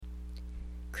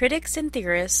Critics and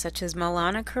theorists such as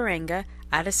Maulana Karenga,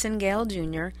 Addison Gale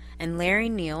Jr., and Larry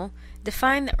Neal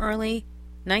define the early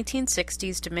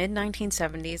 1960s to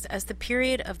mid-1970s as the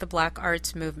period of the Black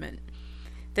Arts movement.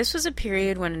 This was a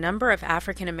period when a number of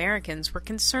African Americans were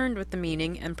concerned with the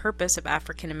meaning and purpose of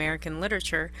African American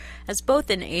literature as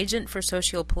both an agent for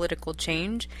socio-political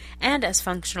change and as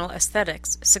functional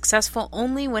aesthetics, successful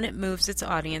only when it moves its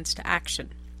audience to action.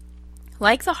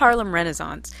 Like the Harlem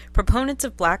Renaissance, proponents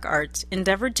of Black arts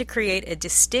endeavored to create a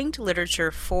distinct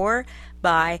literature for,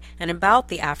 by, and about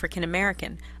the African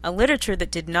American, a literature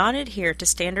that did not adhere to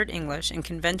standard English and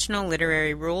conventional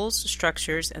literary rules,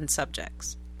 structures, and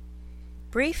subjects.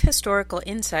 Brief historical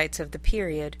insights of the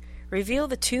period reveal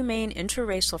the two main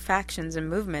interracial factions and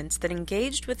movements that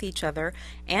engaged with each other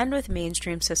and with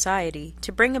mainstream society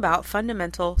to bring about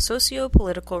fundamental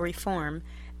socio-political reform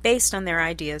based on their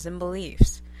ideas and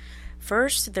beliefs.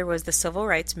 First, there was the Civil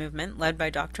Rights Movement, led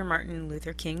by Dr. Martin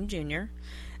Luther King, Jr.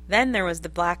 Then there was the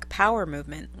Black Power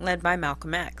movement, led by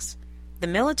Malcolm X. The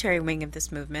military wing of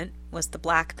this movement was the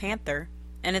Black Panther,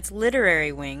 and its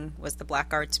literary wing was the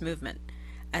Black Arts movement.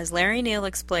 As Larry Neal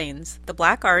explains, the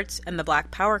Black Arts and the Black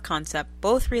Power concept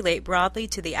both relate broadly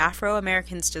to the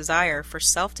Afro-Americans' desire for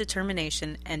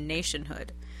self-determination and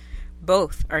nationhood.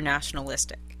 Both are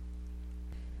nationalistic.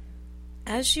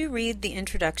 As you read the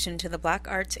introduction to the Black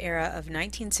Arts era of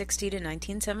 1960 to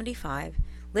 1975,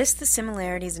 list the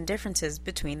similarities and differences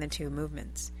between the two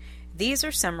movements. These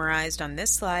are summarized on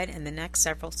this slide and the next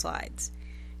several slides.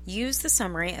 Use the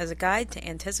summary as a guide to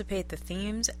anticipate the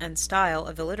themes and style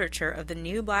of the literature of the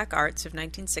new Black Arts of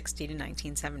 1960 to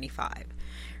 1975.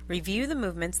 Review the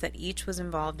movements that each was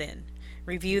involved in.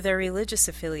 Review their religious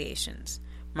affiliations.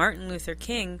 Martin Luther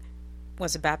King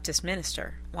was a Baptist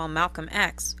minister, while Malcolm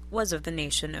X was of the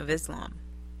Nation of Islam.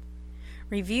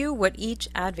 Review what each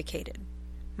advocated.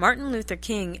 Martin Luther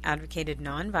King advocated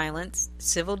nonviolence,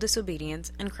 civil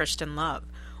disobedience, and Christian love,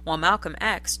 while Malcolm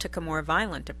X took a more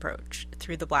violent approach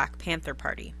through the Black Panther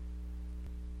Party.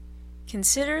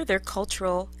 Consider their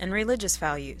cultural and religious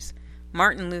values.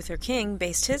 Martin Luther King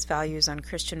based his values on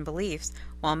Christian beliefs,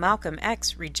 while Malcolm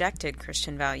X rejected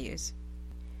Christian values.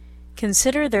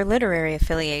 Consider their literary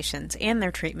affiliations and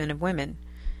their treatment of women.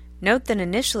 Note that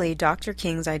initially Dr.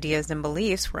 King's ideas and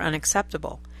beliefs were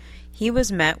unacceptable. He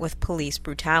was met with police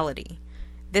brutality.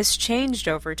 This changed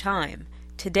over time.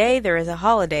 Today there is a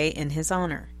holiday in his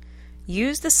honor.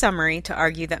 Use the summary to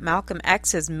argue that Malcolm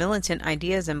X's militant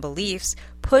ideas and beliefs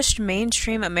pushed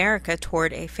mainstream America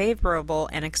toward a favorable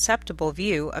and acceptable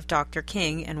view of Dr.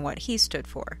 King and what he stood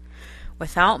for.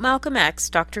 Without Malcolm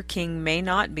X, Dr. King may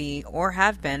not be or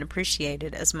have been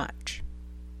appreciated as much.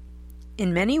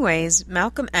 In many ways,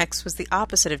 Malcolm X was the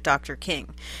opposite of Dr.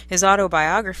 King. His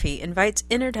autobiography invites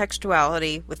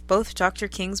intertextuality with both Dr.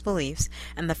 King's beliefs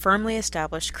and the firmly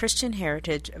established Christian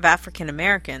heritage of African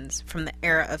Americans from the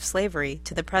era of slavery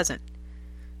to the present.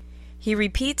 He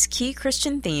repeats key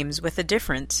Christian themes with a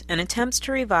difference and attempts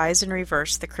to revise and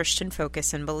reverse the Christian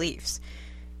focus and beliefs.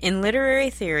 In literary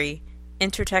theory,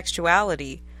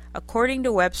 intertextuality, according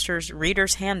to Webster's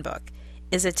Reader's Handbook,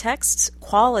 is a text's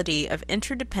quality of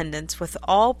interdependence with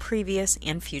all previous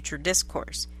and future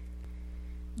discourse.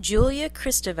 Julia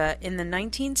Kristeva in the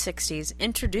 1960s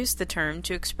introduced the term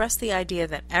to express the idea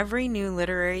that every new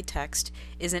literary text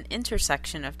is an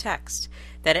intersection of text,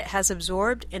 that it has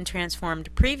absorbed and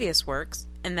transformed previous works,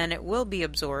 and that it will be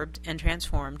absorbed and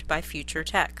transformed by future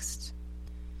texts.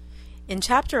 In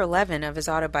Chapter 11 of his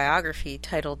autobiography,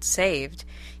 titled Saved,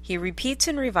 he repeats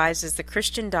and revises the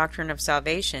Christian doctrine of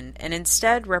salvation and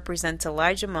instead represents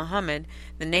Elijah Muhammad,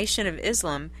 the Nation of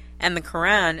Islam, and the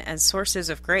Quran as sources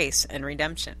of grace and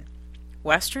redemption.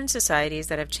 Western societies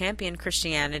that have championed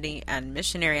Christianity and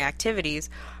missionary activities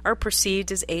are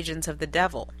perceived as agents of the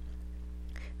devil.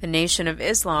 The Nation of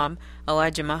Islam,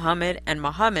 Elijah Muhammad, and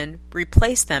Muhammad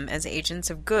replace them as agents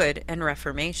of good and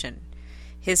reformation.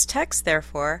 His text,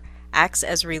 therefore, acts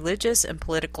as religious and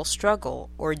political struggle,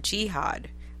 or jihad,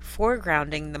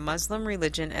 foregrounding the Muslim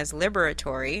religion as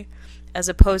liberatory, as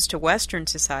opposed to Western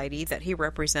society that he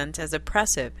represents as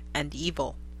oppressive and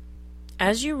evil.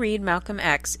 As you read Malcolm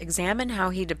X, examine how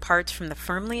he departs from the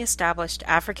firmly established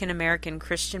African American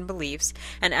Christian beliefs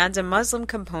and adds a Muslim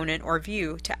component or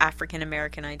view to African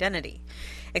American identity.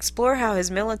 Explore how his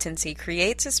militancy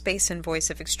creates a space and voice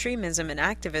of extremism and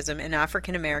activism in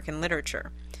African American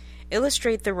literature.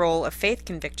 Illustrate the role of faith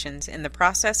convictions in the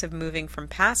process of moving from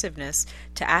passiveness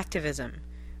to activism.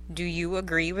 Do you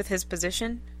agree with his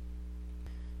position?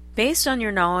 Based on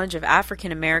your knowledge of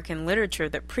African American literature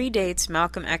that predates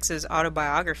Malcolm X's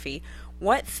autobiography,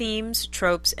 what themes,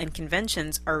 tropes, and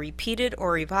conventions are repeated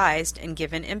or revised and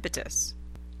given impetus?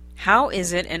 How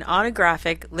is it an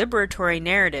autographic, liberatory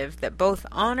narrative that both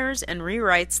honors and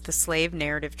rewrites the slave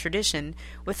narrative tradition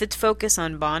with its focus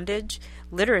on bondage,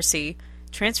 literacy,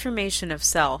 transformation of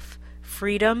self,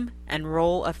 freedom, and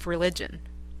role of religion?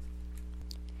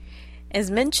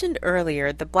 As mentioned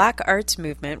earlier, the Black Arts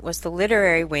Movement was the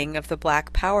literary wing of the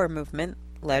Black Power movement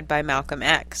led by Malcolm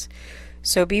X.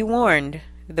 So be warned,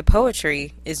 the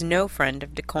poetry is no friend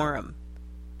of decorum.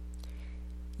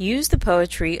 Use the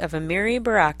poetry of Amiri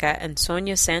Baraka and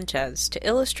Sonia Sanchez to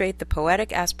illustrate the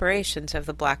poetic aspirations of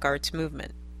the Black Arts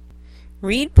Movement.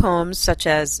 Read poems such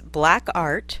as Black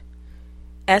Art,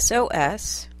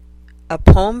 SOS, A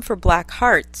Poem for Black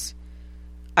Hearts,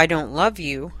 I Don't Love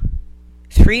You,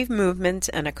 Three Movements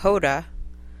and a Coda,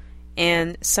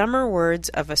 and Summer Words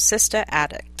of a Sista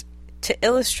Addict to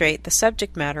illustrate the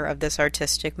subject matter of this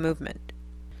artistic movement.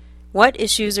 What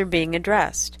issues are being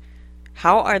addressed?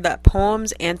 How are the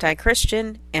poems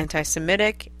anti-Christian,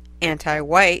 anti-Semitic,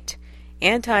 anti-white,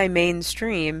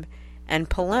 anti-mainstream, and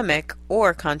polemic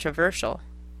or controversial?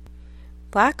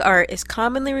 Black art is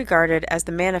commonly regarded as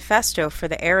the manifesto for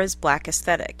the era's black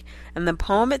aesthetic, and the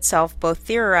poem itself both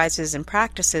theorizes and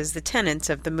practices the tenets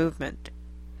of the movement.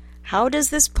 How does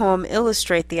this poem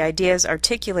illustrate the ideas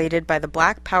articulated by the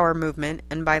Black Power movement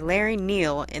and by Larry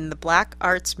Neal in the Black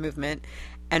Arts Movement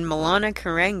and Maulana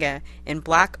Karenga in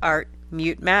Black Art,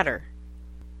 Mute Matter?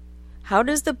 How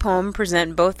does the poem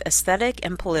present both aesthetic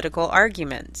and political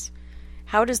arguments?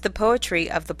 How does the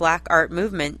poetry of the Black Art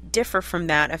Movement differ from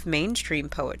that of mainstream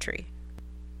poetry?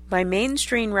 By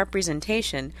mainstream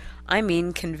representation, I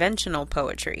mean conventional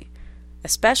poetry,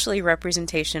 especially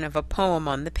representation of a poem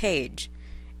on the page.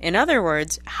 In other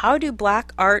words, how do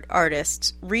Black art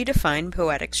artists redefine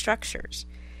poetic structures?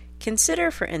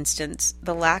 Consider, for instance,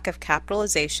 the lack of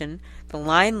capitalization, the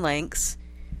line lengths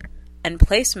and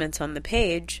placements on the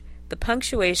page, the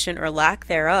punctuation or lack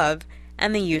thereof,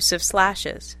 and the use of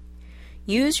slashes.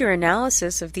 Use your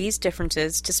analysis of these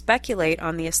differences to speculate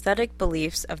on the aesthetic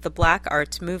beliefs of the Black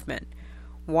Arts Movement.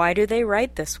 Why do they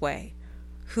write this way?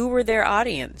 Who were their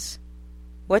audience?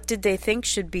 What did they think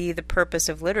should be the purpose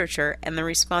of literature and the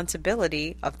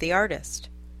responsibility of the artist?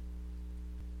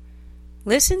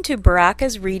 Listen to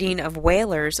Baraka's reading of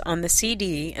Wailers on the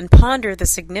CD and ponder the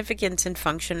significance and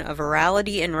function of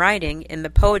orality in writing in the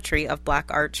poetry of Black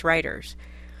arts writers.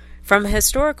 From a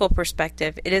historical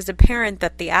perspective, it is apparent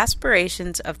that the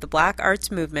aspirations of the Black Arts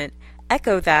Movement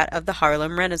echo that of the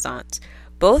Harlem Renaissance.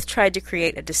 Both tried to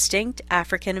create a distinct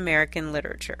African American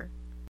literature.